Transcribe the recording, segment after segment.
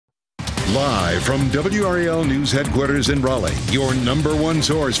Live from WRAL News Headquarters in Raleigh, your number one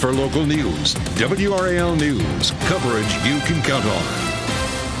source for local news. WRAL News, coverage you can count on.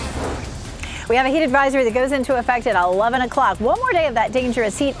 We have a heat advisory that goes into effect at 11 o'clock. One more day of that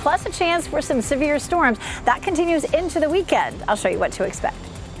dangerous heat, plus a chance for some severe storms. That continues into the weekend. I'll show you what to expect.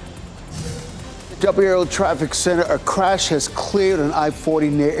 WRAL Traffic Center, a crash has cleared on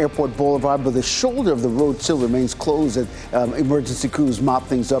I-40 near Airport Boulevard, but the shoulder of the road still remains closed as emergency crews mop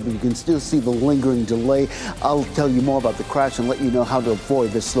things up, and you can still see the lingering delay. I'll tell you more about the crash and let you know how to avoid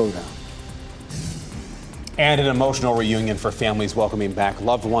this slowdown. And an emotional reunion for families welcoming back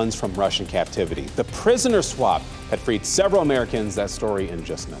loved ones from Russian captivity. The prisoner swap had freed several Americans. That story in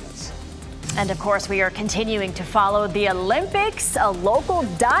just minutes. And of course, we are continuing to follow the Olympics. A local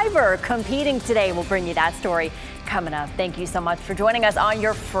diver competing today. We'll bring you that story coming up. Thank you so much for joining us on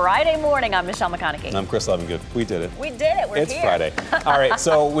your Friday morning. I'm Michelle McConaughey. I'm Chris Levingood. We did it. We did it. It's here. Friday. All right,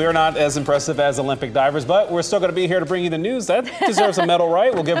 so we're not as impressive as Olympic divers, but we're still going to be here to bring you the news. That deserves a medal,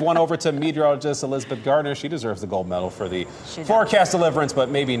 right? We'll give one over to meteorologist Elizabeth Gardner. She deserves the gold medal for the forecast deliverance, but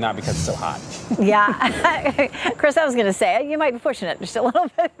maybe not because it's so hot. Yeah. Chris, I was going to say, you might be pushing it just a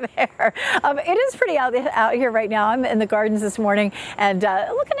little bit there. It is pretty out here right now. I'm in the gardens this morning and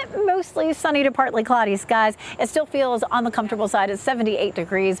looking at mostly sunny to partly cloudy skies. It still feels on the comfortable side at 78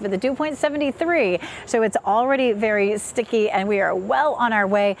 degrees, but the dew point 73. So it's already very sticky, and we are well on our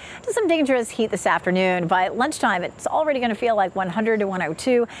way to some dangerous heat this afternoon. By lunchtime, it's already going to feel like 100 to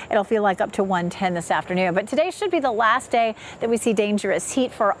 102. It'll feel like up to 110 this afternoon. But today should be the last day that we see dangerous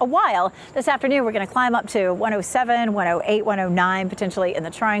heat for a while. This afternoon, we're going to climb up to 107, 108, 109, potentially in the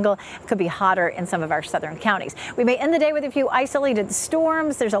Triangle. It could be hotter in some of our southern counties. We may end the day with a few isolated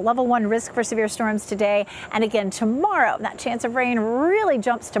storms. There's a level 1 risk for severe storms today. And again, tomorrow, that chance of rain really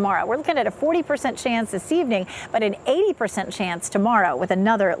jumps tomorrow. We're looking at a 40% chance this evening, but an 80% chance tomorrow with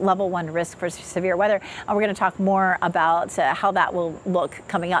another level 1 risk for severe weather. And we're going to talk more about how that will look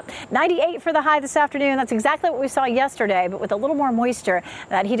coming up. 98 for the high this afternoon. That's exactly what we saw yesterday, but with a little more moisture,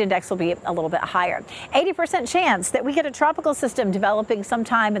 that heat index will be a little bit higher. 80% chance that we get a tropical system developing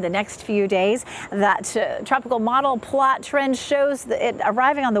sometime in the next few days. That tropical model plot trend shows it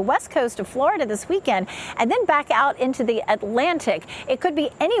arriving on the west coast of Florida this weekend and then back out into the Atlantic. It could be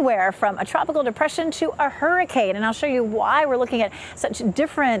anywhere from a tropical depression to a hurricane, and I'll show you why we're looking at such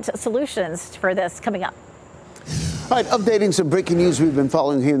different solutions for this coming up. All right, updating some breaking news we've been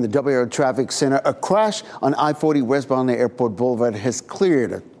following here in the WRAL Traffic Center. A crash on I-40 westbound near Airport Boulevard has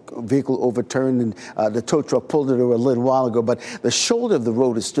cleared. A vehicle overturned and the tow truck pulled it over a little while ago, but the shoulder of the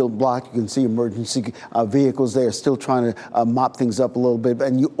road is still blocked. You can see emergency vehicles there still trying to mop things up a little bit.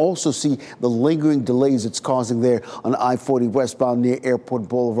 And you also see the lingering delays it's causing there on I-40 westbound near Airport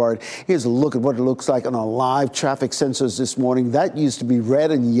Boulevard. Here's a look at what it looks like on our live traffic sensors this morning. That used to be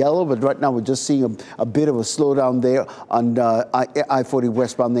red and yellow, but right now we're just seeing a bit of a slowdown there on I-40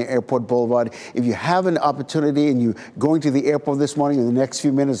 westbound near Airport Boulevard. If you have an opportunity and you're going to the airport this morning in the next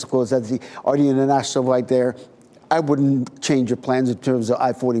few minutes, of course, that's the RD International right there. I wouldn't change your plans in terms of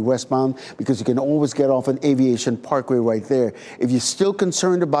I-40 westbound because you can always get off an Aviation Parkway right there. If you're still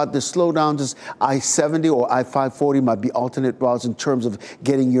concerned about the slowdown, just I-70 or I-540 might be alternate routes in terms of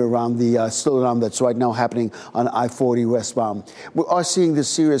getting you around the slowdown that's right now happening on I-40 westbound. We are seeing this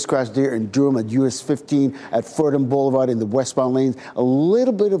serious crash there in Durham at US 15 at Fordham Boulevard in the westbound lanes. A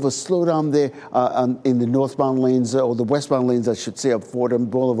little bit of a slowdown there in the northbound lanes, or the westbound lanes, I should say, of Fordham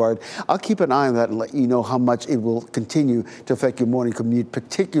Boulevard. I'll keep an eye on that and let you know how much it will continue to affect your morning commute,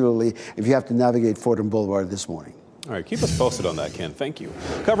 particularly if you have to navigate Fordham Boulevard this morning. All right, keep us posted on that, Ken. Thank you.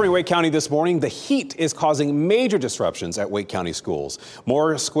 Covering Wake County this morning, the heat is causing major disruptions at Wake County schools.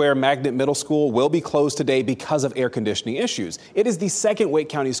 Moore Square Magnet Middle School will be closed today because of air conditioning issues. It is the second Wake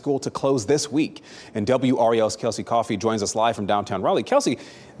County school to close this week. And WRAL's Kelsey Coffey joins us live from downtown Raleigh. Kelsey,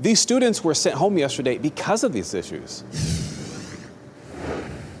 these students were sent home yesterday because of these issues.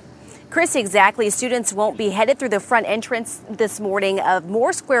 Chris, exactly. Students won't be headed through the front entrance this morning of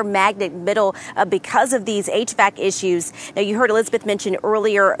Moore Square Magnet Middle because of these HVAC issues. Now, you heard Elizabeth mention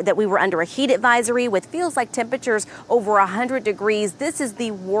earlier that we were under a heat advisory with feels like temperatures over 100 degrees. This is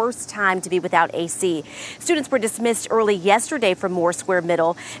the worst time to be without AC. Students were dismissed early yesterday from Moore Square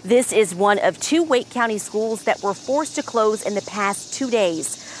Middle. This is one of 2 Wake County schools that were forced to close in the past 2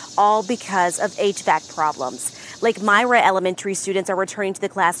 days, all because of HVAC problems. Lake Myra Elementary students are returning to the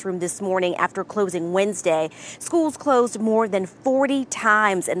classroom this morning after closing Wednesday. Schools closed more than 40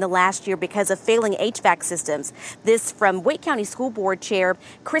 times in the last year because of failing HVAC systems. This from Wake County School Board Chair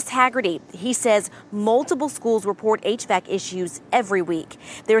Chris Haggerty. He says multiple schools report HVAC issues every week.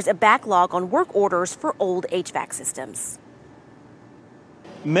 There's a backlog on work orders for old HVAC systems.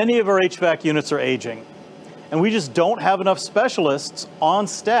 many of our HVAC units are aging, and we just don't have enough specialists on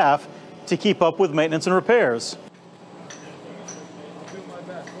staff to keep up with maintenance and repairs.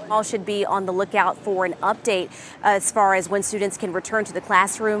 All should be on the lookout for an update as far as when students can return to the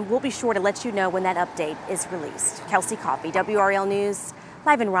classroom. We'll be sure to let you know when that update is released. Kelsey Coffey, WRAL News,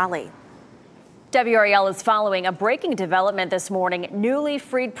 live in Raleigh. WRAL is following a breaking development this morning. Newly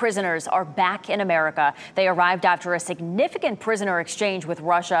freed prisoners are back in America. They arrived after a significant prisoner exchange with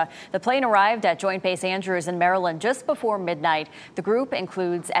Russia. The plane arrived at Joint Base Andrews in Maryland just before midnight. The group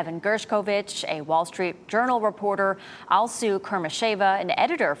includes Evan Gershkovich, a Wall Street Journal reporter, Alsu Kurmasheva, an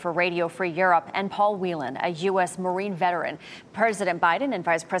editor for Radio Free Europe, and Paul Whelan, a U.S. Marine veteran. President Biden and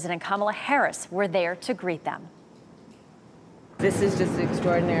Vice President Kamala Harris were there to greet them. This is just an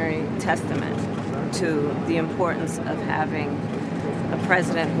extraordinary testament to the importance of having a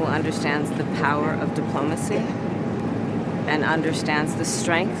president who understands the power of diplomacy and understands the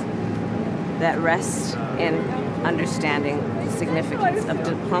strength that rests in understanding the significance of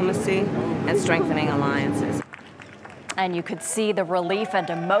diplomacy and strengthening alliances. And you could see the relief and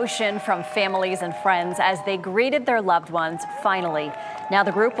emotion from families and friends as they greeted their loved ones finally. Now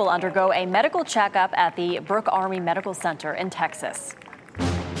the group will undergo a medical checkup at the Brooke Army Medical Center in Texas.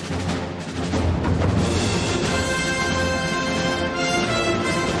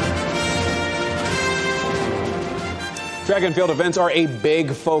 Track and field events are a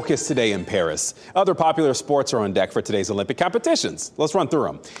big focus today in Paris. Other popular sports are on deck for today's Olympic competitions. Let's run through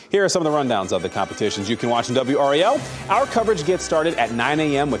them. Here are some of the rundowns of the competitions you can watch on WRAL. Our coverage gets started at 9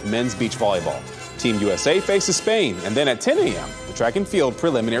 a.m. with men's beach volleyball. Team USA faces Spain, and then at 10 a.m., the track and field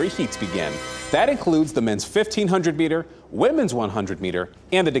preliminary heats begin. That includes the men's 1,500 meter, women's 100 meter,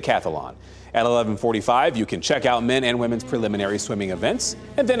 and the decathlon. At 11:45, you can check out men and women's preliminary swimming events.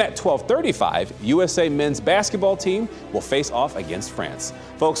 And then at 12:35, USA men's basketball team will face off against France.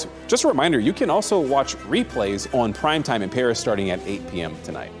 Folks, just a reminder, you can also watch replays on primetime in Paris starting at 8 p.m.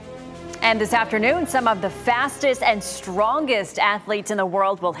 tonight. And this afternoon, some of the fastest and strongest athletes in the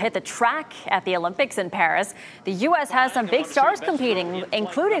world will hit the track at the Olympics in Paris. The U.S. has some big stars competing,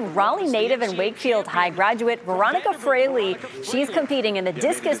 including Raleigh native and Wakefield High graduate Veronica Fraley. She's competing in the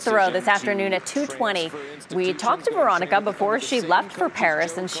discus throw this afternoon at 2:20. We talked to Veronica before she left for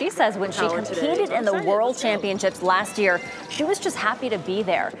Paris, and she says when she competed in the World Championships last year, she was just happy to be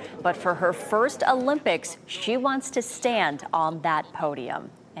there. But for her first Olympics, she wants to stand on that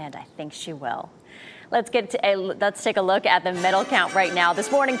podium. And I think she will. Let's take a look at the medal count right now.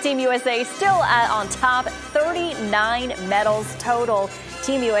 This morning, Team USA still on top, 39 medals total.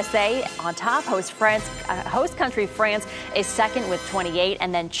 Team USA on top, host country France is second with 28,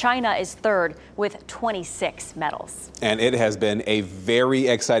 and then China is third with 26 medals. And it has been a very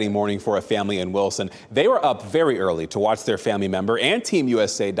exciting morning for a family in Wilson. They were up very early to watch their family member and Team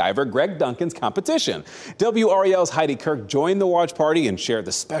USA diver Greg Duncan's competition. WRAL's Heidi Kirk joined the watch party and shared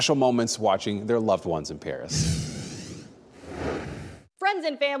the special moments watching their loved ones in Paris. Friends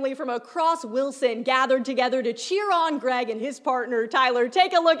and family from across Wilson gathered together to cheer on Greg and his partner, Tyler.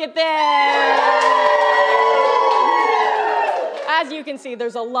 Take a look at this. As you can see,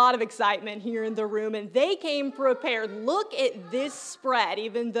 there's a lot of excitement here in the room, and they came prepared. Look at this spread.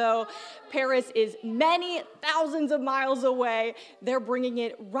 Even though Paris is many thousands of miles away, they're bringing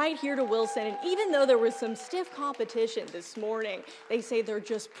it right here to Wilson. And even though there was some stiff competition this morning, they say they're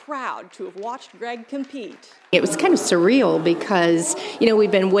just proud to have watched Greg compete. It was kind of surreal because,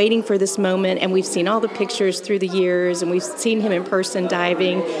 we've been waiting for this moment, and we've seen all the pictures through the years, and we've seen him in person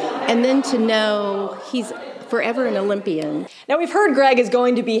diving, and then to know he's forever an Olympian. Now, we've heard Greg is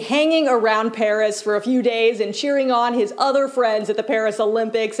going to be hanging around Paris for a few days and cheering on his other friends at the Paris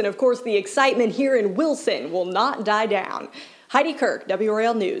Olympics. And of course, the excitement here in Wilson will not die down. Heidi Kirk,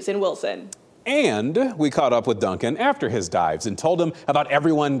 WRAL News in Wilson. And we caught up with Duncan after his dives and told him about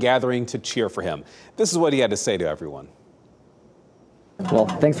everyone gathering to cheer for him. This is what he had to say to everyone. Well,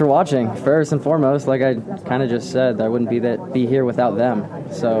 thanks for watching. First and foremost, like I kind of just said, I wouldn't be here without them.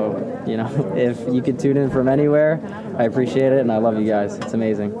 So, if you could tune in from anywhere, I appreciate it, and I love you guys. It's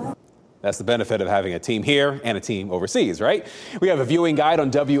amazing. That's the benefit of having a team here and a team overseas, right? We have a viewing guide on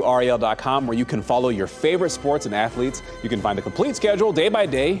WRAL.com where you can follow your favorite sports and athletes. You can find a complete schedule day by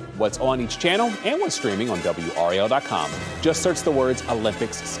day, what's on each channel, and what's streaming on WRAL.com. Just search the words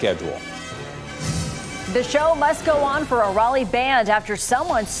Olympics schedule. The show must go on for a Raleigh band after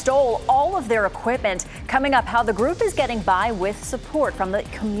someone stole all of their equipment. Coming up, how the group is getting by with support from the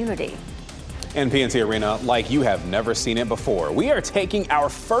community. In PNC Arena, like you have never seen it before, we are taking our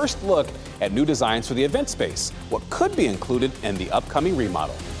first look at new designs for the event space. What could be included in the upcoming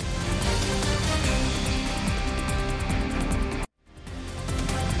remodel?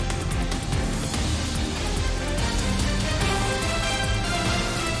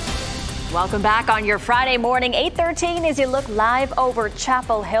 Welcome back on your Friday morning, 8:13 as you look live over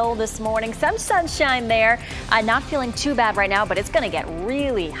Chapel Hill this morning. Some sunshine there. Not feeling too bad right now, but it's going to get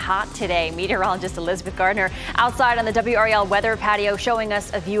really hot today. Meteorologist Elizabeth Gardner outside on the WRAL weather patio showing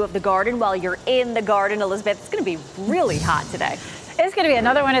us a view of the garden while you're in the garden. Elizabeth, it's going to be really hot today. It's going to be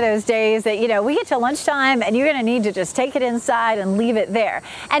another one of those days that, we get to lunchtime and you're going to need to just take it inside and leave it there.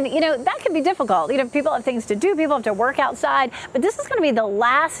 And, that can be difficult. People have things to do. People have to work outside. But this is going to be the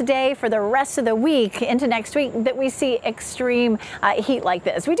last day for the rest of the week into next week that we see extreme heat like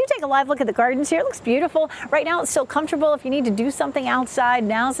this. We do take a live look at the gardens here. It looks beautiful. Right now, it's still comfortable. If you need to do something outside,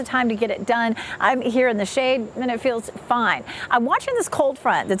 now's the time to get it done. I'm here in the shade and it feels fine. I'm watching this cold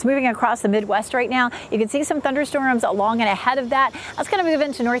front that's moving across the Midwest right now. You can see some thunderstorms along and ahead of that. That's going to move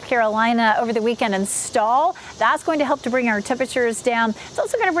into North Carolina over the weekend and stall. That's going to help to bring our temperatures down. It's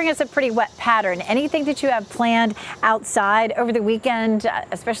also going to bring us a pretty wet pattern. Anything that you have planned outside over the weekend,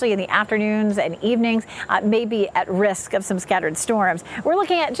 especially in the afternoons and evenings, may be at risk of some scattered storms. We're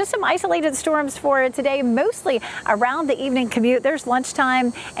looking at just some isolated storms for today, mostly around the evening commute. There's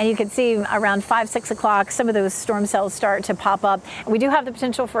lunchtime, and you can see around 5, 6 o'clock, some of those storm cells start to pop up. We do have the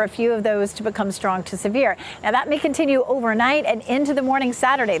potential for a few of those to become strong to severe. Now, that may continue overnight and into the morning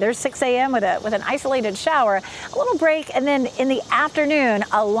Saturday. There's 6 a.m. with an isolated shower, a little break, and then in the afternoon,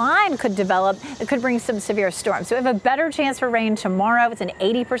 a line could develop that could bring some severe storms. So we have a better chance for rain tomorrow. It's an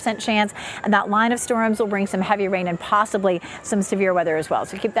 80% chance, and that line of storms will bring some heavy rain and possibly some severe weather as well.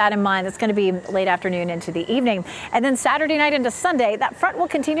 So keep that in mind. It's going to be late afternoon into the evening. And then Saturday night into Sunday, that front will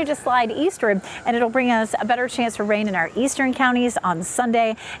continue to slide eastward, and it'll bring us a better chance for rain in our eastern counties on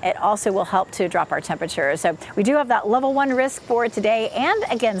Sunday. It also will help to drop our temperatures. So we do have that level 1 risk for today and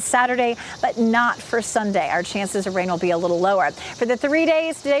again Saturday, but not for Sunday. Our chances of rain will be a little lower. For the 3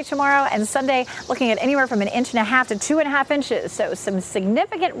 days, today, tomorrow, and Sunday, looking at anywhere from 1.5 inches to 2.5 inches. So some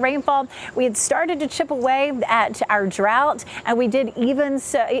significant rainfall. We had started to chip away at our drought, and we did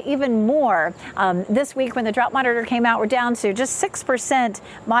even more this week when the drought monitor came out. We're down to just 6%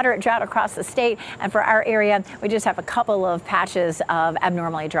 moderate drought across the state, and for our area, we just have a couple of patches of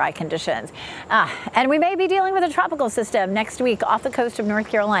abnormally dry conditions. And we may be dealing with a tropical system next week off the coast of North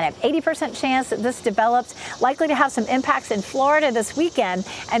Carolina. 80% chance that this develops, likely to have some impacts in Florida this weekend,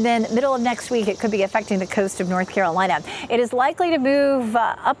 and then middle of next week it could be affecting the coast of North Carolina. It is likely to move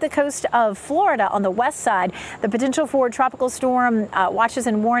up the coast of Florida on the west side. The potential for tropical storm watches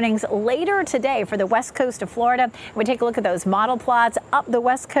and warnings later today for the west coast of Florida. We take a look at those model plots up the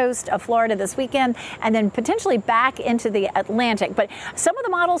west coast of Florida this weekend, and then potentially back into the Atlantic. But some of the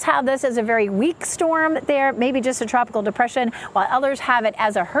models have this as a very weak storm there, maybe just a tropical depression, while others have it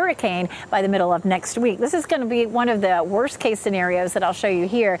as a hurricane by the middle of next week. This is going to be one of the worst case scenarios that I'll show you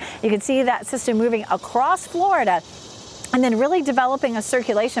here. You can see that system moving across Florida and then really developing a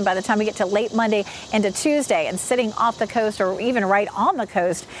circulation by the time we get to late Monday into Tuesday and sitting off the coast or even right on the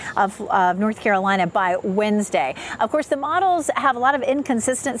coast of North Carolina by Wednesday. Of course, the models have a lot of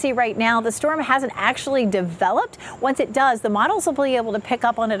inconsistency right now. The storm hasn't actually developed. Once it does, the models will be able to pick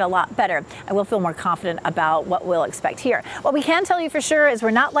up on it a lot better, and we'll feel more confident about what we'll expect here. What we can tell you for sure is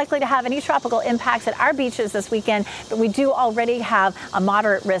we're not likely to have any tropical impacts at our beaches this weekend, but we do already have a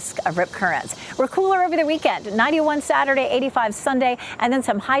moderate risk of rip currents. We're cooler over the weekend. 91 Saturday, 85 Sunday, and then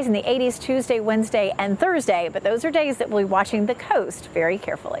some highs in the 80s Tuesday, Wednesday, and Thursday. But those are days that we'll be watching the coast very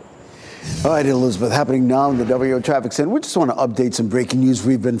carefully. All right, Elizabeth, happening now in the WRAL Traffic Center. We just want to update some breaking news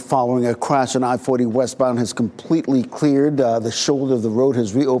we've been following. A crash on I-40 westbound has completely cleared. The shoulder of the road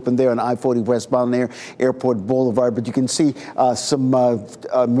has reopened there on I-40 westbound near Airport Boulevard. But you can see some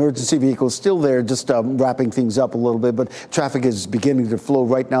emergency vehicles still there, just wrapping things up a little bit. But traffic is beginning to flow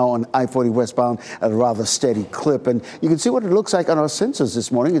right now on I-40 westbound at a rather steady clip. And you can see what it looks like on our sensors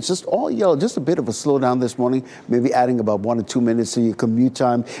this morning. It's just all yellow, just a bit of a slowdown this morning, maybe adding about 1 or 2 minutes to your commute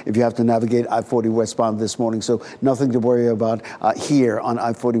time if you have to navigate I-40 westbound this morning. So nothing to worry about here on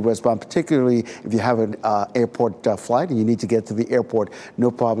I-40 westbound, particularly if you have an airport flight and you need to get to the airport.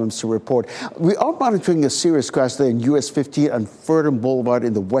 No problems to report. We are monitoring a serious crash there in US 15 on Furdham Boulevard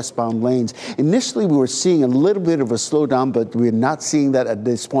in the westbound lanes. Initially, we were seeing a little bit of a slowdown, but we're not seeing that at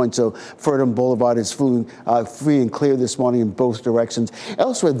this point. So Furdham Boulevard is free and clear this morning in both directions.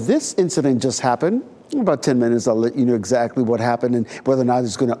 Elsewhere, this incident just happened. In about 10 minutes, I'll let you know exactly what happened and whether or not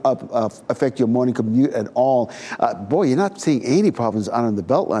it's going to affect your morning commute at all. Boy, you're not seeing any problems out on the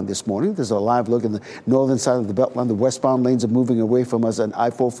Beltline this morning. There's a live look in the northern side of the Beltline. The westbound lanes are moving away from us on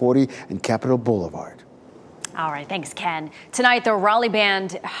I-440 and Capitol Boulevard. All right, thanks, Ken. Tonight, the Raleigh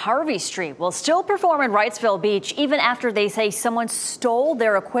band Harvey Street will still perform in Wrightsville Beach even after they say someone stole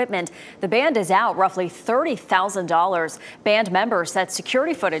their equipment. The band is out roughly $30,000. Band members said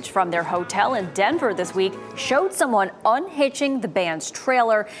security footage from their hotel in Denver this week showed someone unhitching the band's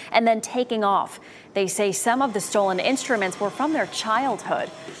trailer and then taking off. They say some of the stolen instruments were from their childhood.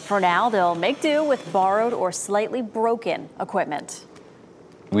 For now, they'll make do with borrowed or slightly broken equipment.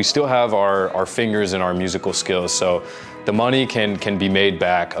 We still have our fingers and our musical skills, so the money can be made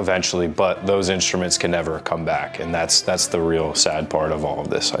back eventually, but those instruments can never come back, and that's the real sad part of all of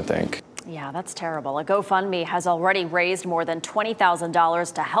this, I think. Yeah, that's terrible. A GoFundMe has already raised more than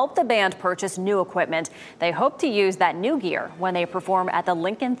 $20,000 to help the band purchase new equipment. They hope to use that new gear when they perform at the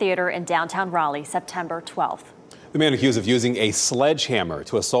Lincoln Theater in downtown Raleigh, September 12th. The man accused of using a sledgehammer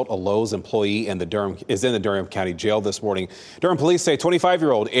to assault a Lowe's employee is in the Durham County Jail this morning. Durham police say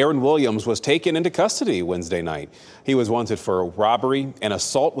 25-year-old Aaron Williams was taken into custody Wednesday night. He was wanted for robbery and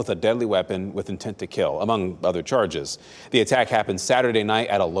assault with a deadly weapon with intent to kill, among other charges. The attack happened Saturday night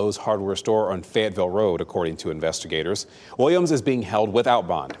at a Lowe's hardware store on Fayetteville Road, according to investigators. Williams is being held without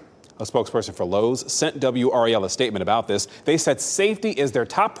bond. A spokesperson for Lowe's sent WRAL a statement about this. They said safety is their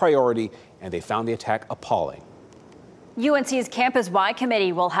top priority, and they found the attack appalling. UNC's Campus Y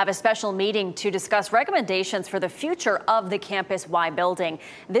committee will have a special meeting to discuss recommendations for the future of the Campus Y building.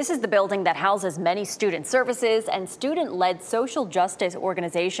 This is the building that houses many student services and student-led social justice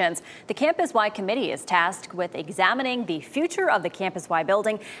organizations. The Campus Y committee is tasked with examining the future of the Campus Y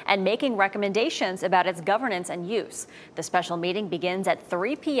building and making recommendations about its governance and use. The special meeting begins at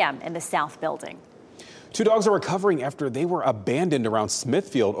 3 p.m. in the South Building. 2 dogs are recovering after they were abandoned around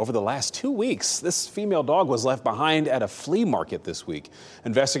Smithfield over the last 2 weeks. This female dog was left behind at a flea market this week.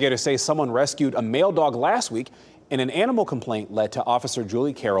 Investigators say someone rescued a male dog last week, and an animal complaint led to Officer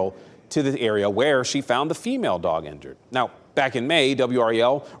Julie Carroll to the area where she found the female dog injured. Now, back in May,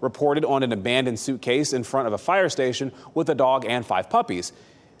 WRAL reported on an abandoned suitcase in front of a fire station with a dog and 5 puppies.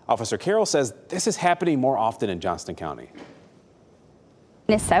 Officer Carroll says this is happening more often in Johnston County.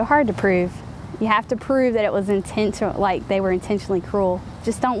 It's so hard to prove. You have to prove that it was intentional, like they were intentionally cruel.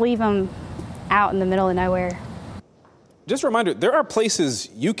 Just don't leave them out in the middle of nowhere. Just a reminder, there are places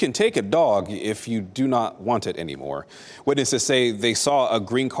you can take a dog if you do not want it anymore. Witnesses say they saw a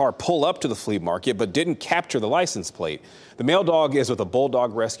green car pull up to the flea market but didn't capture the license plate. The male dog is with a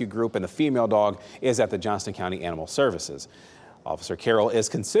bulldog rescue group and the female dog is at the Johnston County Animal Services. Officer Carroll is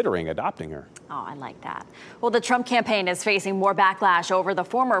considering adopting her. Oh, I like that. Well, the Trump campaign is facing more backlash over the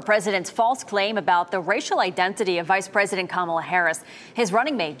former president's false claim about the racial identity of Vice President Kamala Harris. His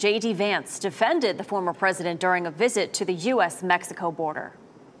running mate, J.D. Vance, defended the former president during a visit to the U.S.-Mexico border.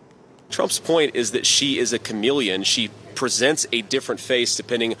 Trump's point is that she is a chameleon. She presents a different face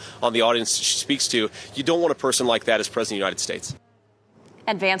depending on the audience she speaks to. You don't want a person like that as president of the United States.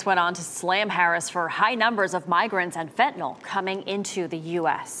 And Vance went on to slam Harris for high numbers of migrants and fentanyl coming into the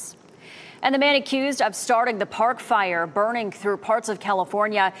U.S. And the man accused of starting the park fire burning through parts of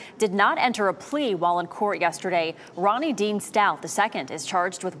California did not enter a plea while in court yesterday. Ronnie Dean Stout II is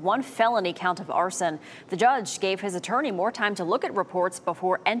charged with 1 felony count of arson. The judge gave his attorney more time to look at reports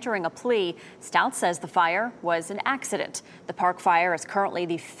before entering a plea. Stout says the fire was an accident. The park fire is currently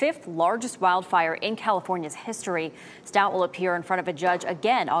the 5th largest wildfire in California's history. Stout will appear in front of a judge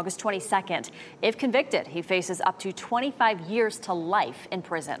again August 22nd. If convicted, he faces up to 25 years to life in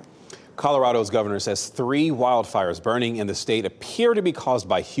prison. Colorado's governor says 3 wildfires burning in the state appear to be caused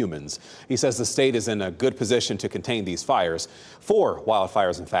by humans. He says the state is in a good position to contain these fires. 4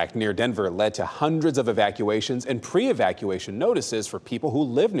 wildfires, in fact, near Denver led to hundreds of evacuations and pre-evacuation notices for people who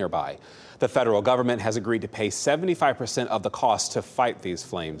live nearby. The federal government has agreed to pay 75% of the cost to fight these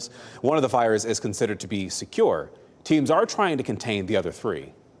flames. One of the fires is considered to be secure. Teams are trying to contain the other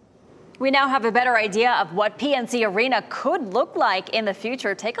 3. We now have a better idea of what PNC Arena could look like in the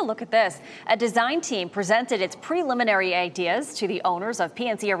future. Take a look at this. A design team presented its preliminary ideas to the owners of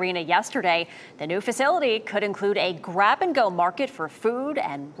PNC Arena yesterday. The new facility could include a grab-and-go market for food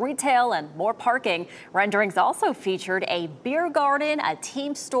and retail and more parking. Renderings also featured a beer garden, a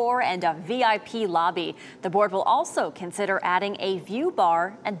team store, and a VIP lobby. The board will also consider adding a view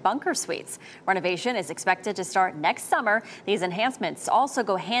bar and bunker suites. Renovation is expected to start next summer. These enhancements also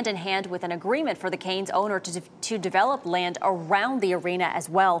go hand in hand with an agreement for the Canes owner to develop land around the arena as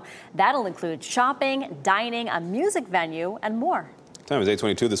well. That'll include shopping, dining, a music venue, and more. Time is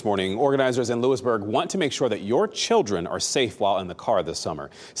 8:22 this morning. Organizers in Lewisburg want to make sure that your children are safe while in the car this summer.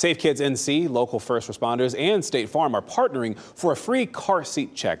 Safe Kids NC, local first responders, and State Farm are partnering for a free car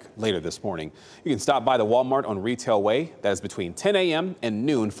seat check later this morning. You can stop by the Walmart on Retail Way. That is between 10 a.m. and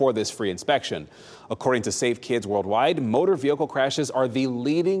noon for this free inspection. According to Safe Kids Worldwide, motor vehicle crashes are the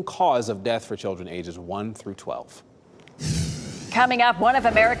leading cause of death for children ages 1 through 12. Coming up, one of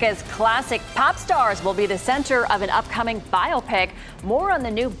America's classic pop stars will be the center of an upcoming biopic. More on the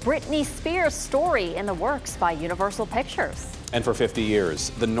new Britney Spears story in the works by Universal Pictures. And for 50 years,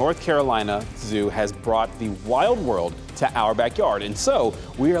 the North Carolina Zoo has brought the wild world to our backyard. And so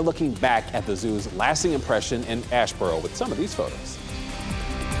we are looking back at the zoo's lasting impression in Asheboro with some of these photos.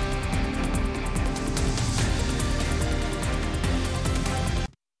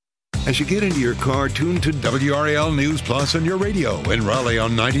 As you get into your car, tune to WRAL News Plus on your radio. In Raleigh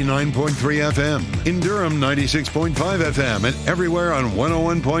on 99.3 FM. In Durham, 96.5 FM. And everywhere on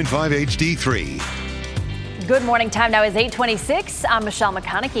 101.5 HD3. Good morning. Time now is 8:26. I'm Michelle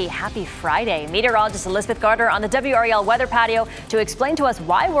McConaughey. Happy Friday. Meteorologist Elizabeth Gardner on the WRAL weather patio to explain to us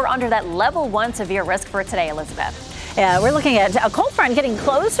why we're under that level 1 severe risk for today, Elizabeth. Yeah, we're looking at a cold front getting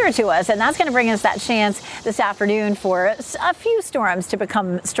closer to us, and that's going to bring us that chance this afternoon for a few storms to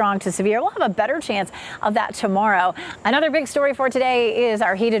become strong to severe. We'll have a better chance of that tomorrow. Another big story for today is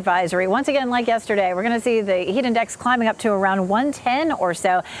our heat advisory. Once again, like yesterday, we're going to see the heat index climbing up to around 110 or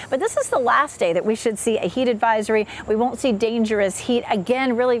so. But this is the last day that we should see a heat advisory. We won't see dangerous heat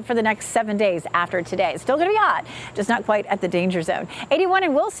again really for the next 7 days after today. It's still going to be hot, just not quite at the danger zone. 81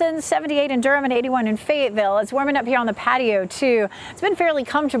 in Wilson, 78 in Durham, and 81 in Fayetteville. It's warming up here on the patio too. It's been fairly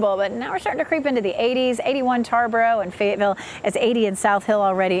comfortable, but now we're starting to creep into the 80s. 81 Tarboro and Fayetteville. It's 80 in South Hill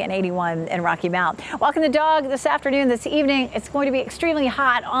already and 81 in Rocky Mount. Walking the dog this afternoon, this evening, it's going to be extremely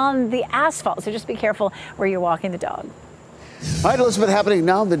hot on the asphalt, so just be careful where you're walking the dog. All right, Elizabeth, happening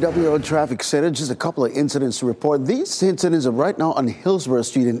now in the WRAL Traffic Center. Just a couple of incidents to report. These incidents are right now on Hillsborough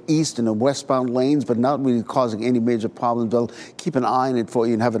Street in east and the westbound lanes, but not really causing any major problems. They'll keep an eye on it for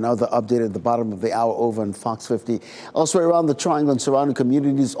you and have another update at the bottom of the hour over on Fox 50. Elsewhere around the Triangle and surrounding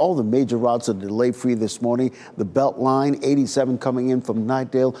communities, all the major routes are delay-free this morning. The Belt Line, 87 coming in from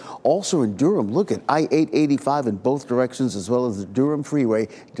Knightdale. Also in Durham, look at I-885 in both directions, as well as the Durham Freeway,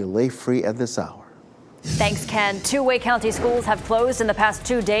 delay-free at this hour. Thanks, Ken. 2 Wake County schools have closed in the past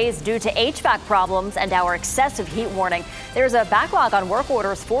 2 days due to HVAC problems and our excessive heat warning. There's a backlog on work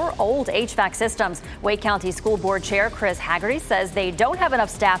orders for old HVAC systems. Wake County School Board Chair Chris Haggerty says they don't have enough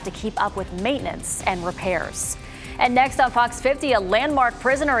staff to keep up with maintenance and repairs. And next on Fox 50, a landmark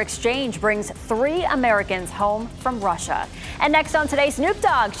prisoner exchange brings 3 Americans home from Russia. And next on today, Snoop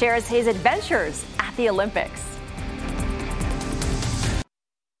Dogg shares his adventures at the Olympics.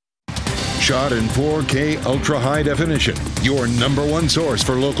 Shot in 4K ultra high definition. Your number 1 source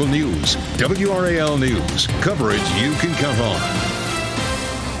for local news. WRAL News. Coverage you can count on.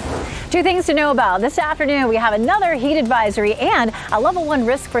 2 things to know about. This afternoon, we have another heat advisory and a level 1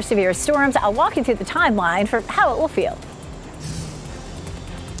 risk for severe storms. I'll walk you through the timeline for how it will feel.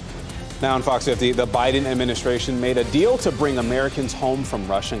 Now on Fox 50, the Biden administration made a deal to bring Americans home from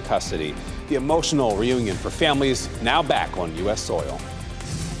Russian custody. The emotional reunion for families now back on U.S. soil.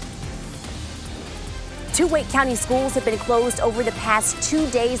 2 Wake County schools have been closed over the past 2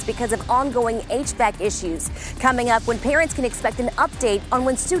 days because of ongoing HVAC issues. Coming up, when parents can expect an update on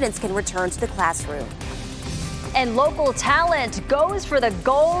when students can return to the classroom. And local talent goes for the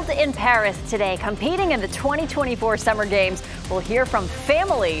gold in Paris today, competing in the 2024 Summer Games. We'll hear from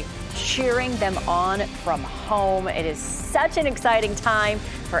family cheering them on from home. It is such an exciting time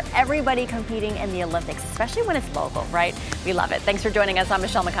for everybody competing in the Olympics, especially when it's local, right? We love it. Thanks for joining us. I'm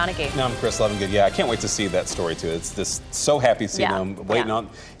Michelle McConaughey. No, I'm Chris Lovingood. Yeah, I can't wait to see that story too. It's just so happy to see them waiting on,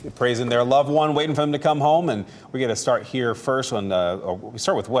 praising their loved one, waiting for them to come home. And we get to start here first on, we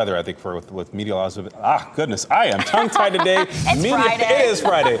start with weather, I think, with meteorologists. Goodness, I am tongue-tied today. Friday. It is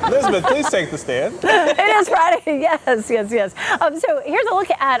Friday. Elizabeth, please take the stand. It is Friday. Yes. So here's a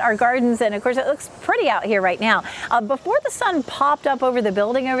look at our gardens, and of course, it looks pretty out here right now. Before the sun popped up over the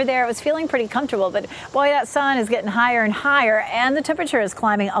building over there, it was feeling pretty comfortable, but boy, that sun is getting higher and higher, and the temperature is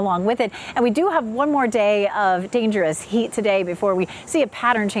climbing along with it. And we do have one more day of dangerous heat today before we see a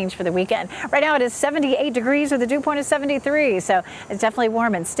pattern change for the weekend. Right now, it is 78 degrees with a dew point of 73, so it's definitely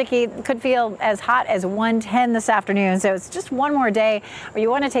warm and sticky. It could feel as hot as 110 this afternoon, so it's just one more day where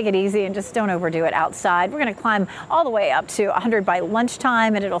you want to take it easy and just don't overdo it outside. We're going to climb all the way up to 100 by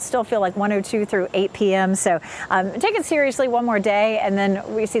lunchtime, and it'll still feel like 102 through 8 p.m., so So take it seriously one more day, and then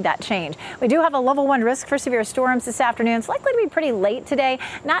we see that change. We do have a level 1 risk for severe storms this afternoon. It's likely to be pretty late today,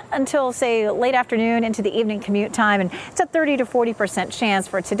 not until, say, late afternoon into the evening commute time, and it's a 30 to 40% chance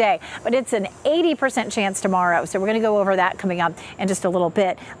for today, but it's an 80% chance tomorrow. So we're going to go over that coming up in just a little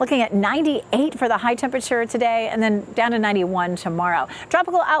bit. Looking at 98 for the high temperature today, and then down to 91 tomorrow.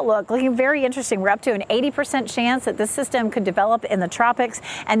 Tropical outlook looking very interesting. We're up to an 80% chance that this system could develop in the tropics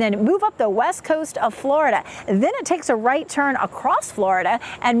and then move up the west coast of Florida. Then it takes a right turn across Florida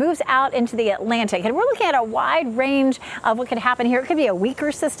and moves out into the Atlantic. And we're looking at a wide range of what could happen here. It could be a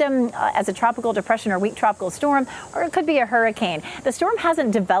weaker system as a tropical depression or weak tropical storm, or it could be a hurricane. The storm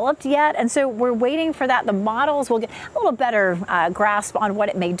hasn't developed yet, and so we're waiting for that. The models will get a little better grasp on what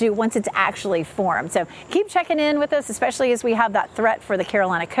it may do once it's actually formed. So keep checking in with us, especially as we have that threat for the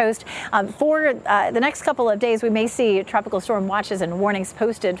Carolina coast. For the next couple of days, we may see tropical storm watches and warnings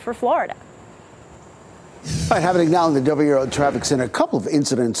posted for Florida. All right, happening now in the WRAL Traffic Center, a couple of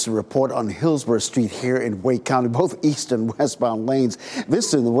incidents to report on Hillsborough Street here in Wake County, both east and westbound lanes.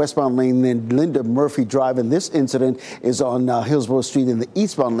 This in the westbound lane, then Linda Murphy Drive, and this incident is on Hillsborough Street in the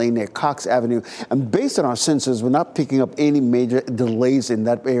eastbound lane near Cox Avenue. And based on our sensors, we're not picking up any major delays in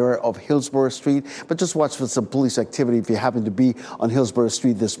that area of Hillsborough Street, but just watch for some police activity if you happen to be on Hillsborough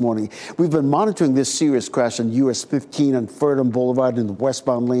Street this morning. We've been monitoring this serious crash on US 15 and Fordham Boulevard in the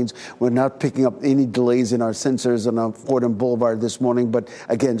westbound lanes. We're not picking up any delays in our sensors on Fordham Boulevard this morning, but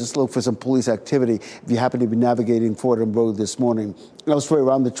again, just look for some police activity if you happen to be navigating Fordham Road this morning. Elsewhere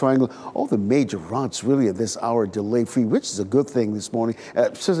around the triangle, all the major routes really at this hour delay-free, which is a good thing this morning,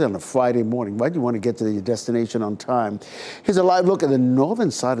 especially on a Friday morning. Why do you want to get to your destination on time? Here's a live look at the northern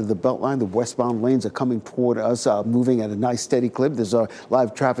side of the Beltline. The westbound lanes are coming toward us, moving at a nice steady clip. There's a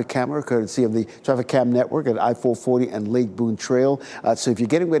live traffic camera, courtesy of the Traffic Cam Network at I-440 and Lake Boone Trail. So if you're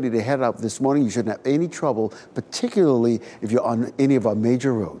getting ready to head out this morning, you shouldn't have any trouble, particularly if you're on any of our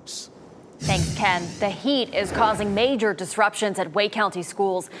major roads. Thanks, Ken. The heat is causing major disruptions at Wake County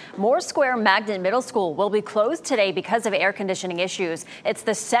schools. Moore Square Magnet Middle School will be closed today because of air conditioning issues. It's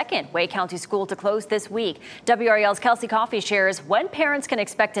the second Wake County school to close this week. WRAL's Kelsey Coffey shares when parents can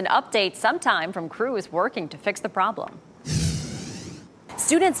expect an update sometime from crews working to fix the problem.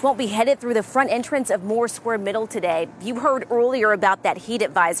 Students won't be headed through the front entrance of Moore Square Middle today. You heard earlier about that heat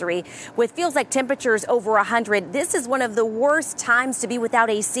advisory. With feels like temperatures over 100, this is one of the worst times to be without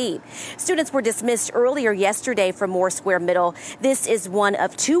AC. Students were dismissed earlier yesterday from Moore Square Middle. This is one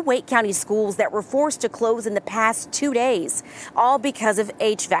of 2 Wake County schools that were forced to close in the past 2 days, all because of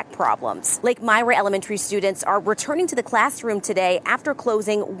HVAC problems. Lake Myra Elementary students are returning to the classroom today after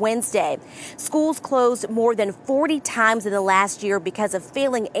closing Wednesday. Schools closed more than 40 times in the last year because of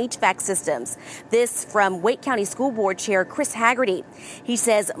failing HVAC systems. This from Wake County School Board Chair Chris Haggerty. He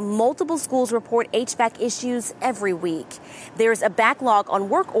says multiple schools report HVAC issues every week. There's a backlog on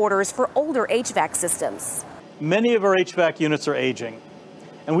work orders for older HVAC systems. Many of our HVAC units are aging,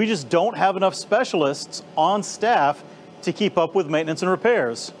 and we just don't have enough specialists on staff to keep up with maintenance and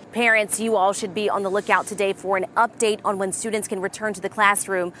repairs. Parents, you all should be on the lookout today for an update on when students can return to the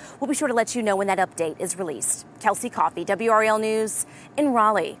classroom. We'll be sure to let you know when that update is released. Kelsey Coffey, WRAL News in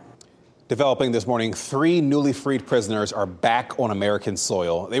Raleigh. Developing this morning, 3 newly freed prisoners are back on American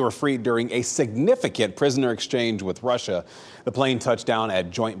soil. They were freed during a significant prisoner exchange with Russia. The plane touched down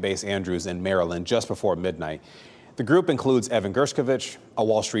at Joint Base Andrews in Maryland just before midnight. The group includes Evan Gershkovich, a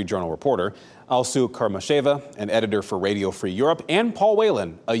Wall Street Journal reporter, Alsu Karmasheva, an editor for Radio Free Europe, and Paul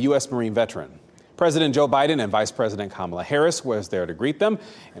Whelan, a U.S. Marine veteran. President Joe Biden and Vice President Kamala Harris was there to greet them,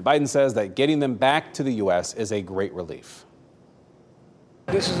 and Biden says that getting them back to the U.S. is a great relief.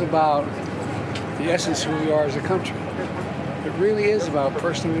 This is about the essence of who we are as a country. It really is about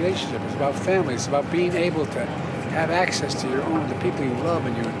personal relationships. It's about family. It's about being able to have access to the people you love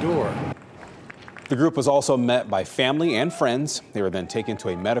and you adore. The group was also met by family and friends. They were then taken to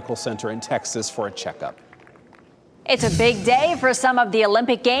a medical center in Texas for a checkup. It's a big day for some of the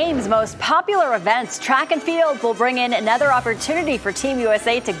Olympic Games' most popular events. Track and field will bring in another opportunity for Team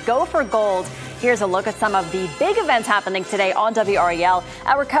USA to go for gold. Here's a look at some of the big events happening today on WRAL.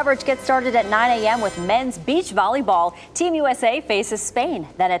 Our coverage gets started at 9 a.m. with men's beach volleyball. Team USA faces Spain.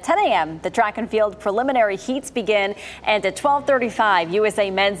 Then at 10 a.m., the track and field preliminary heats begin. And at 12:35,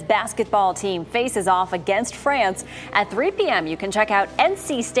 USA men's basketball team faces off against France. At 3 p.m., you can check out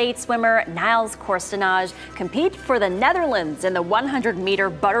NC State swimmer Niles Korstenage compete for the Netherlands in the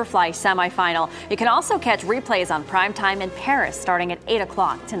 100-meter butterfly semifinal. You can also catch replays on primetime in Paris starting at 8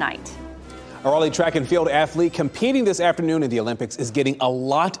 o'clock tonight. A Raleigh track and field athlete competing this afternoon in the Olympics is getting a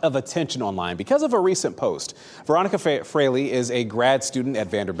lot of attention online because of a recent post. Veronica Fraley is a grad student at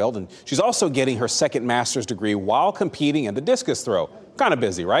Vanderbilt, and she's also getting her second master's degree while competing in the discus throw. Kind of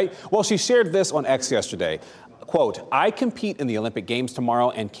busy, right? Well, she shared this on X yesterday. Quote, "I compete in the Olympic Games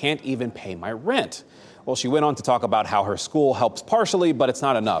tomorrow and can't even pay my rent." Well, she went on to talk about how her school helps partially, but it's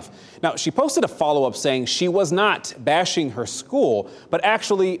not enough. Now, she posted a follow-up saying she was not bashing her school, but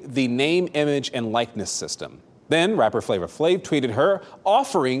actually the name, image, and likeness system. Then rapper Flavor Flav tweeted her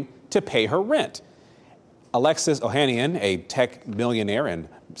offering to pay her rent. Alexis Ohanian, a tech millionaire and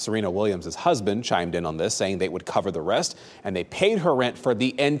Serena Williams' husband, chimed in on this, saying they would cover the rest, and they paid her rent for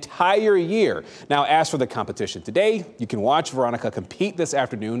the entire year. Now, as for the competition today, you can watch Veronica compete this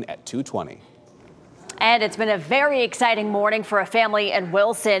afternoon at 2:20. And it's been a very exciting morning for a family in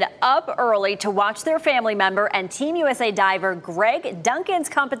Wilson, up early to watch their family member and Team USA diver Greg Duncan's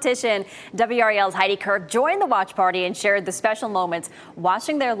competition. WRAL's Heidi Kirk joined the watch party and shared the special moments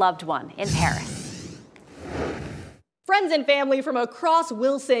watching their loved one in Paris. Friends and family from across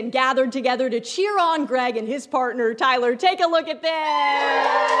Wilson gathered together to cheer on Greg and his partner, Tyler. Take a look at this.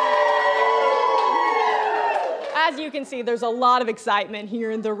 As you can see, there's a lot of excitement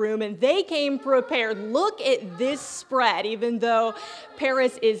here in the room, and they came prepared. Look at this spread. Even though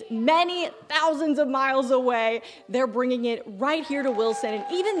Paris is many thousands of miles away, they're bringing it right here to Wilson. And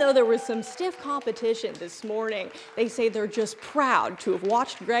even though there was some stiff competition this morning, they say they're just proud to have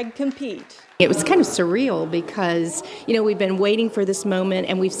watched Greg compete. It was kind of surreal because, we've been waiting for this moment,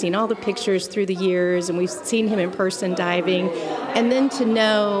 and we've seen all the pictures through the years, and we've seen him in person diving, and then to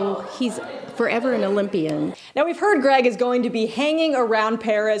know he's forever an Olympian. Now, we've heard Greg is going to be hanging around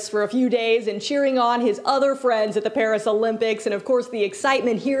Paris for a few days and cheering on his other friends at the Paris Olympics. And of course, the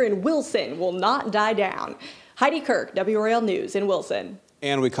excitement here in Wilson will not die down. Heidi Kirk, WRAL News in Wilson.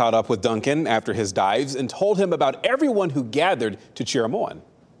 And we caught up with Duncan after his dives and told him about everyone who gathered to cheer him on.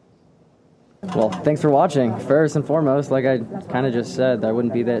 Well, thanks for watching. First and foremost, like I kind of just said, I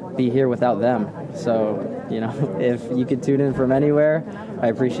wouldn't be here without them. So, if you could tune in from anywhere, I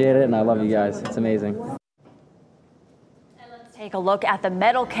appreciate it, and I love you guys. It's amazing. Let's take a look at the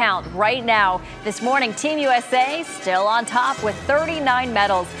medal count right now. This morning, Team USA still on top with 39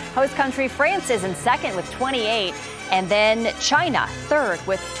 medals. Host country France is in second with 28. And then China, third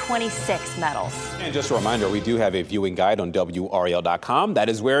with 26 medals. And just a reminder, we do have a viewing guide on WRAL.com. That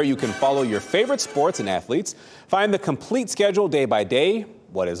is where you can follow your favorite sports and athletes. Find the complete schedule day by day,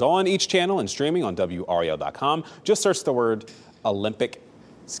 what is on each channel, and streaming on WRAL.com. Just search the word Olympic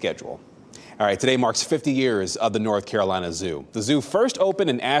schedule. All right, today marks 50 years of the North Carolina Zoo. The zoo first opened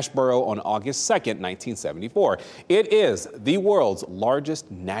in Asheboro on August 2nd, 1974. It is the world's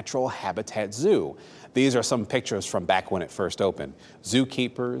largest natural habitat zoo. These are some pictures from back when it first opened.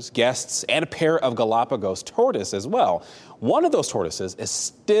 Zookeepers, guests, and a pair of Galapagos tortoises as well. One of those tortoises is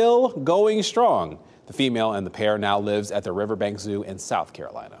still going strong. The female and the pair now lives at the Riverbank Zoo in South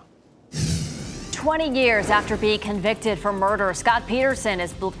Carolina. 20 years after being convicted for murder, Scott Peterson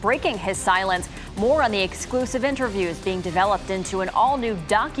is breaking his silence. More on the exclusive interviews being developed into an all-new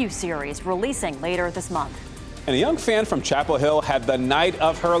docu-series releasing later this month. And a young fan from Chapel Hill had the night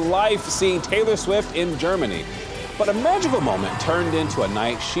of her life seeing Taylor Swift in Germany. But a magical moment turned into a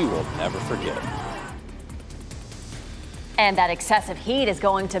night she will never forget. And that excessive heat is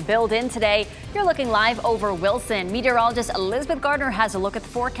going to build in today. You're looking live over Wilson. Meteorologist Elizabeth Gardner has a look at the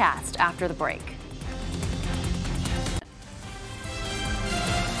forecast after the break.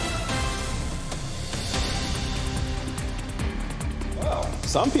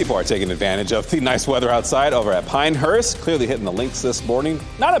 Some people are taking advantage of the nice weather outside over at Pinehurst, clearly hitting the links this morning.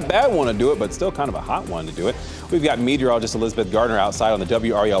 Not a bad one to do it, but still kind of a hot one to do it. We've got meteorologist Elizabeth Gardner outside on the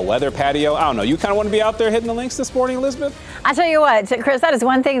WRAL weather patio. I don't know, you kind of want to be out there hitting the links this morning, Elizabeth? I tell you what, Chris, that is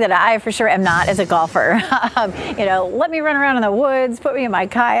one thing that I for sure am not as a golfer. Let me run around in the woods, put me in my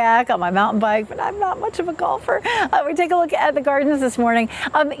kayak, on my mountain bike, but I'm not much of a golfer. We take a look at the gardens this morning.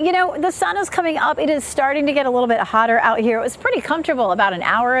 The sun is coming up. It is starting to get a little bit hotter out here. It was pretty comfortable about an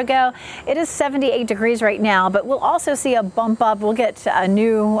hour ago. It is 78 degrees right now, but we'll also see a bump up. We'll get a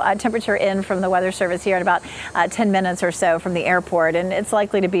new temperature in from the Weather Service here in about 10 minutes or so from the airport, and it's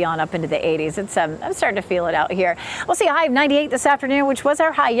likely to be on up into the 80s. I'm starting to feel it out here. We'll see a high of 98 this afternoon, which was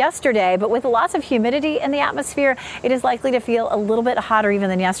our high yesterday, but with lots of humidity in the atmosphere, it is likely to feel a little bit hotter even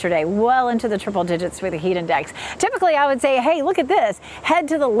than yesterday, well into the triple digits with the heat index. Typically, I would say, hey, look at this. Head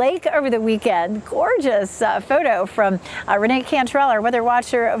to the lake over the weekend. Gorgeous photo from Renee Cantrell, our weather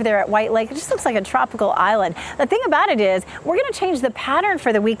watcher over there at White Lake. It just looks like a tropical island. The thing about it is we're going to change the pattern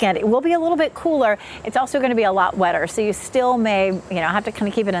for the weekend. It will be a little bit cooler. It's also going to be a lot wetter, so you still may, have to kind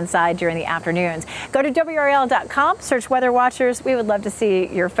of keep it inside during the afternoons. Go to WRAL.com, search Weather Watchers. We would love to see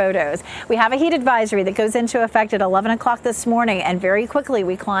your photos. We have a heat advisory that goes into effect at 11 o'clock this morning, and very quickly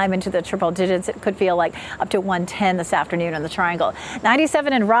we climb into the triple digits. It could feel like up to 110 this afternoon in the Triangle.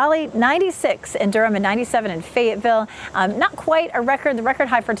 97 in Raleigh, 96 in Durham, and 97 in Fayetteville. Not quite a record. The record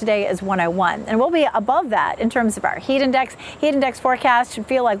high for today is 101, and we'll be above that in terms of our heat index. Heat index forecast should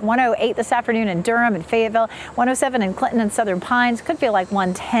feel like 108 this afternoon in Durham and Fayetteville, 107 in Clinton and Southern Pines. Could feel like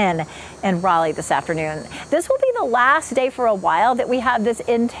 110 in Raleigh this afternoon. This will be the last day for a while that we have this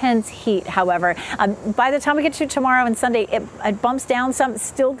intense heat. However, by the time we get to tomorrow and Sunday, it bumps down some. It's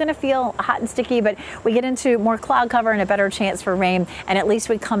still going to feel hot and sticky, but we get into more cloud cover and a better chance for rain, and at least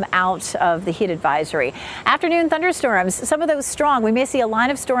we come out of the heat advisory. Afternoon thunderstorms, some of those strong. We may see a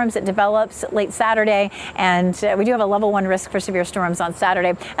line of storms that develops late Saturday, and we do have a level 1 risk for severe storms on Saturday.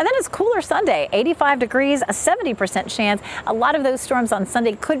 And then it's cooler Sunday, 85 degrees, a 70% chance. A lot of those storms on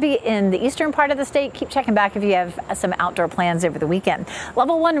Sunday could be in the eastern part of the state. Keep checking back if you have some outdoor plans over the weekend.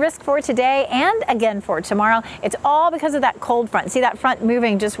 Level 1 risk for today and again for tomorrow. It's all because of that cold front. See that front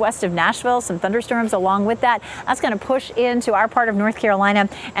moving just west of Nashville, some thunderstorms along with that. That's going to push into our part of North Carolina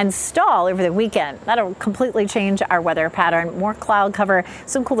and stall over the weekend. That'll completely change our weather pattern. More cloud cover,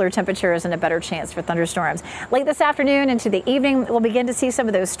 some cooler temperatures, and a better chance for thunderstorms. Late this afternoon into the evening, we'll begin to see some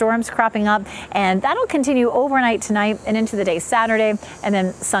of those storms cropping up, and that'll continue overnight tonight and into the day Saturday and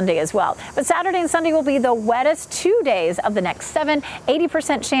then Sunday as well. But Saturday and Sunday will be the wettest 2 days of the next 7.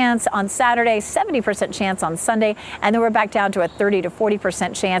 80% chance on Saturday, 70% chance on Sunday, and then we're back down to a 30 to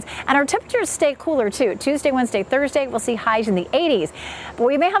 40% chance. And our temperatures stay cooler too. Tuesday, Wednesday, Thursday, we'll see highs in the 80s. But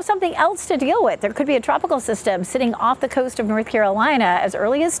we may have something else to deal with. There could be a tropical system sitting off the coast of North Carolina as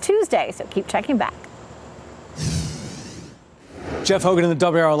early as Tuesday, so keep checking back. Jeff Hogan in the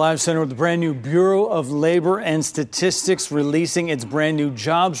WRAL Live Center with the brand new Bureau of Labor and Statistics releasing its brand new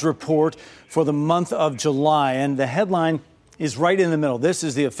jobs report for the month of July. And the headline is right in the middle. This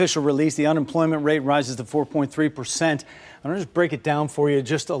is the official release. The unemployment rate rises to 4.3%. I'm going to just break it down for you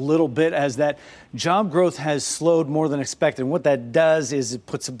just a little bit, as that job growth has slowed more than expected. And what that does is it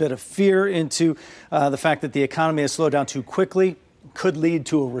puts a bit of fear into the fact that the economy has slowed down too quickly, could lead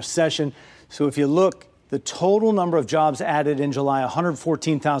to a recession. So if you look, the total number of jobs added in July,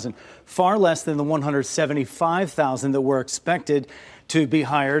 114,000, far less than the 175,000 that were expected to be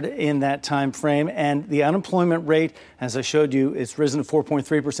hired in that time frame. And the unemployment rate, as I showed you, it's risen to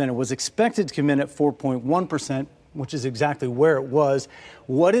 4.3%. It was expected to come in at 4.1%, which is exactly where it was.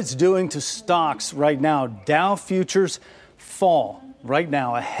 What it's doing to stocks right now, Dow futures fall right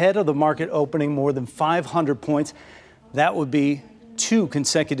now ahead of the market opening more than 500 points. That would be 2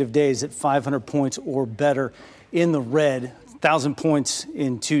 consecutive days at 500 points or better in the red. 1,000 points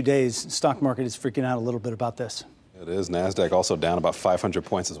in 2 days. Stock market is freaking out a little bit about this. It is. NASDAQ also down about 500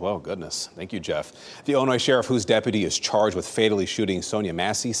 points as well. Goodness. Thank you, Jeff. The Illinois sheriff whose deputy is charged with fatally shooting Sonia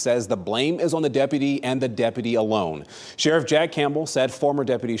Massey says the blame is on the deputy and the deputy alone. Sheriff Jack Campbell said former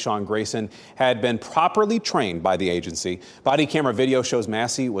Deputy Sean Grayson had been properly trained by the agency. Body camera video shows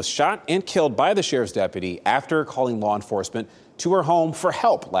Massey was shot and killed by the sheriff's deputy after calling law enforcement to her home for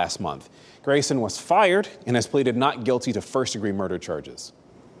help last month. Grayson was fired and has pleaded not guilty to first-degree murder charges.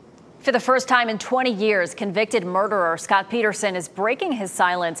 For the first time in 20 years, convicted murderer Scott Peterson is breaking his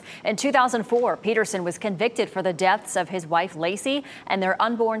silence. In 2004, Peterson was convicted for the deaths of his wife Lacey and their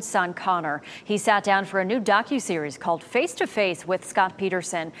unborn son Connor. He sat down for a new docuseries called Face to Face with Scott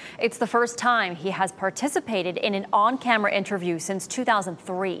Peterson. It's the first time he has participated in an on-camera interview since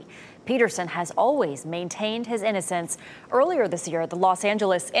 2003. Peterson has always maintained his innocence. Earlier this year, the Los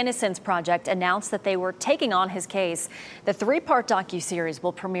Angeles Innocence Project announced that they were taking on his case. The 3-part docuseries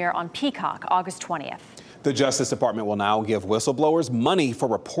will premiere on Peacock August 20th. The Justice Department will now give whistleblowers money for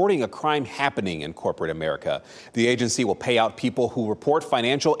reporting a crime happening in corporate America. The agency will pay out people who report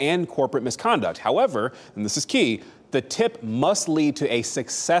financial and corporate misconduct. However, and this is key, the tip must lead to a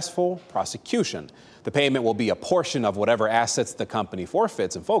successful prosecution. The payment will be a portion of whatever assets the company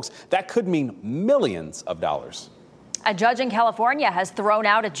forfeits. And folks, that could mean millions of dollars. A judge in California has thrown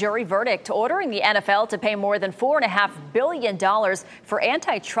out a jury verdict ordering the NFL to pay more than $4.5 billion for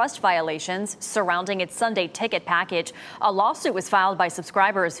antitrust violations surrounding its Sunday ticket package. A lawsuit was filed by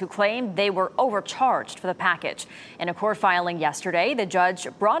subscribers who claimed they were overcharged for the package. In a court filing yesterday, the judge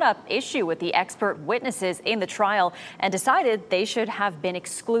brought up issue with the expert witnesses in the trial and decided they should have been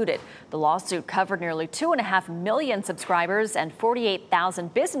excluded. The lawsuit covered nearly 2.5 million subscribers and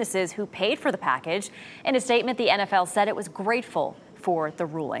 48,000 businesses who paid for the package. In a statement, the NFL said it was grateful for the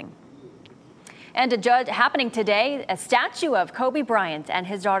ruling. And happening today, a statue of Kobe Bryant and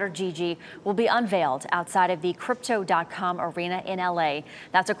his daughter Gigi will be unveiled outside of the Crypto.com arena in LA.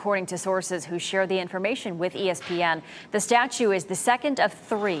 That's according to sources who share the information with ESPN. The statue is the second of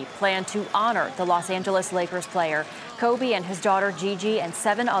 3 planned to honor the Los Angeles Lakers player. Kobe and his daughter Gigi and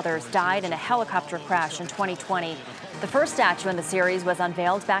 7 others died in a helicopter crash in 2020. The first statue in the series was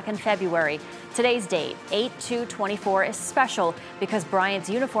unveiled back in February. Today's date, 8/2/24, is special because Bryant's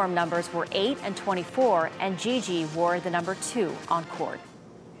uniform numbers were 8 and 24, and Gigi wore the number 2 on court.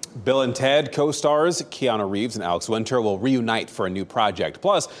 Bill and Ted co-stars Keanu Reeves and Alex Winter will reunite for a new project.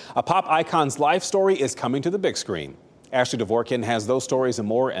 Plus, a pop icon's life story is coming to the big screen. Ashley Dvorkin has those stories and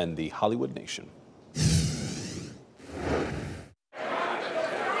more in the Hollywood Nation.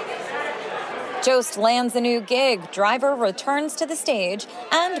 Jost lands a new gig, Driver returns to the stage,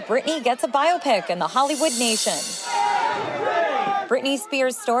 and Britney gets a biopic in the Hollywood Nation. Britney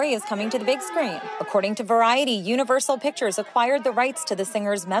Spears' story is coming to the big screen. According to Variety, Universal Pictures acquired the rights to the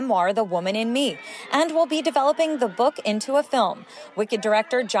singer's memoir, The Woman in Me, and will be developing the book into a film. Wicked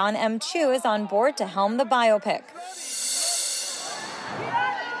director John M. Chu is on board to helm the biopic.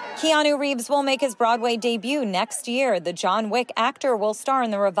 Keanu Reeves will make his Broadway debut next year. The John Wick actor will star in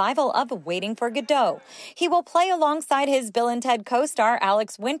the revival of Waiting for Godot. He will play alongside his Bill and Ted co-star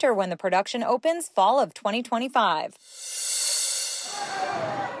Alex Winter when the production opens fall of 2025.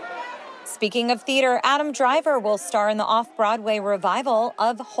 Speaking of theater, Adam Driver will star in the off-Broadway revival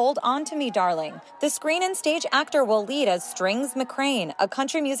of Hold On to Me, Darling. The screen and stage actor will lead as Strings McCrane, a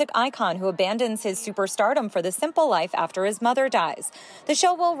country music icon who abandons his superstardom for the simple life after his mother dies. The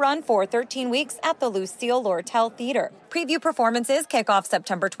show will run for 13 weeks at the Lucille Lortel Theater. Preview performances kick off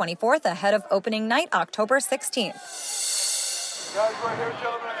September 24th ahead of opening night October 16th. Guys, right here,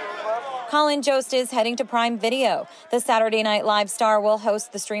 gentlemen. Colin Jost is heading to Prime Video. The Saturday Night Live star will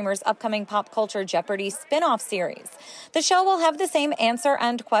host the streamer's upcoming pop culture Jeopardy spin-off series. The show will have the same answer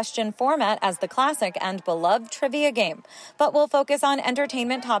and question format as the classic and beloved trivia game, but will focus on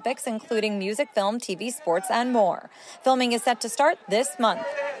entertainment topics including music, film, TV, sports, and more. Filming is set to start this month.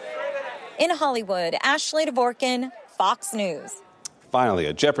 In Hollywood, Ashley Dvorkin, Fox News. Finally,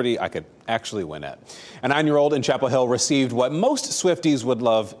 a Jeopardy I could actually win at. A 9-year-old in Chapel Hill received what most Swifties would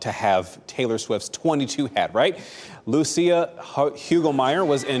love to have, Taylor Swift's 22 hat, right? Lucia Hugelmeier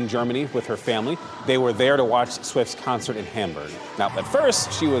was in Germany with her family. They were there to watch Swift's concert in Hamburg. Now, at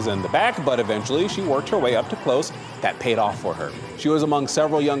first, she was in the back, but eventually she worked her way up to close. That paid off for her. She was among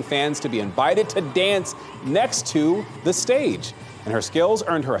several young fans to be invited to dance next to the stage. And her skills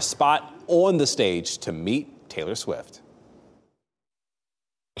earned her a spot on the stage to meet Taylor Swift.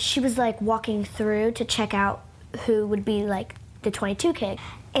 She was like walking through to check out who would be like the 22 kid,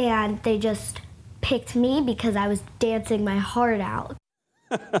 and they just picked me because I was dancing my heart out.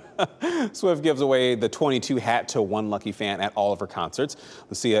 Swift gives away the 22 hat to one lucky fan at all of her concerts.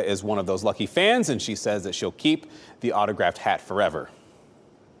 Lucia is one of those lucky fans, and she says that she'll keep the autographed hat forever.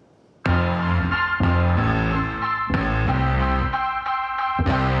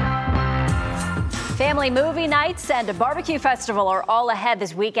 Family movie nights and a barbecue festival are all ahead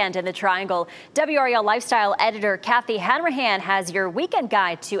this weekend in the Triangle. WRAL lifestyle editor Kathy Hanrahan has your weekend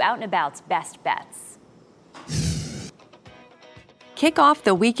guide to Out and About's best bets. Kick off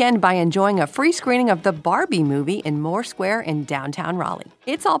the weekend by enjoying a free screening of the Barbie movie in Moore Square in downtown Raleigh.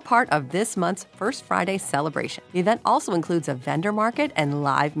 It's all part of this month's First Friday celebration. The event also includes a vendor market and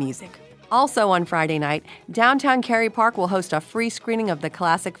live music. Also on Friday night, downtown Cary Park will host a free screening of the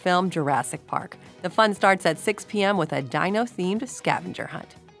classic film Jurassic Park. The fun starts at 6 p.m. with a dino-themed scavenger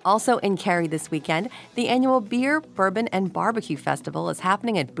hunt. Also in Cary this weekend, the annual Beer, Bourbon, and Barbecue Festival is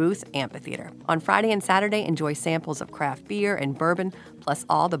happening at Booth Amphitheater. On Friday and Saturday, enjoy samples of craft beer and bourbon, plus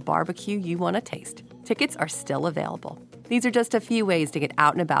all the barbecue you want to taste. Tickets are still available. These are just a few ways to get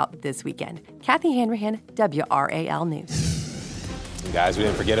out and about this weekend. Kathy Hanrahan, WRAL News. Guys, we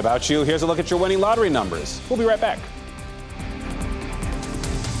didn't forget about you. Here's a look at your winning lottery numbers. We'll be right back.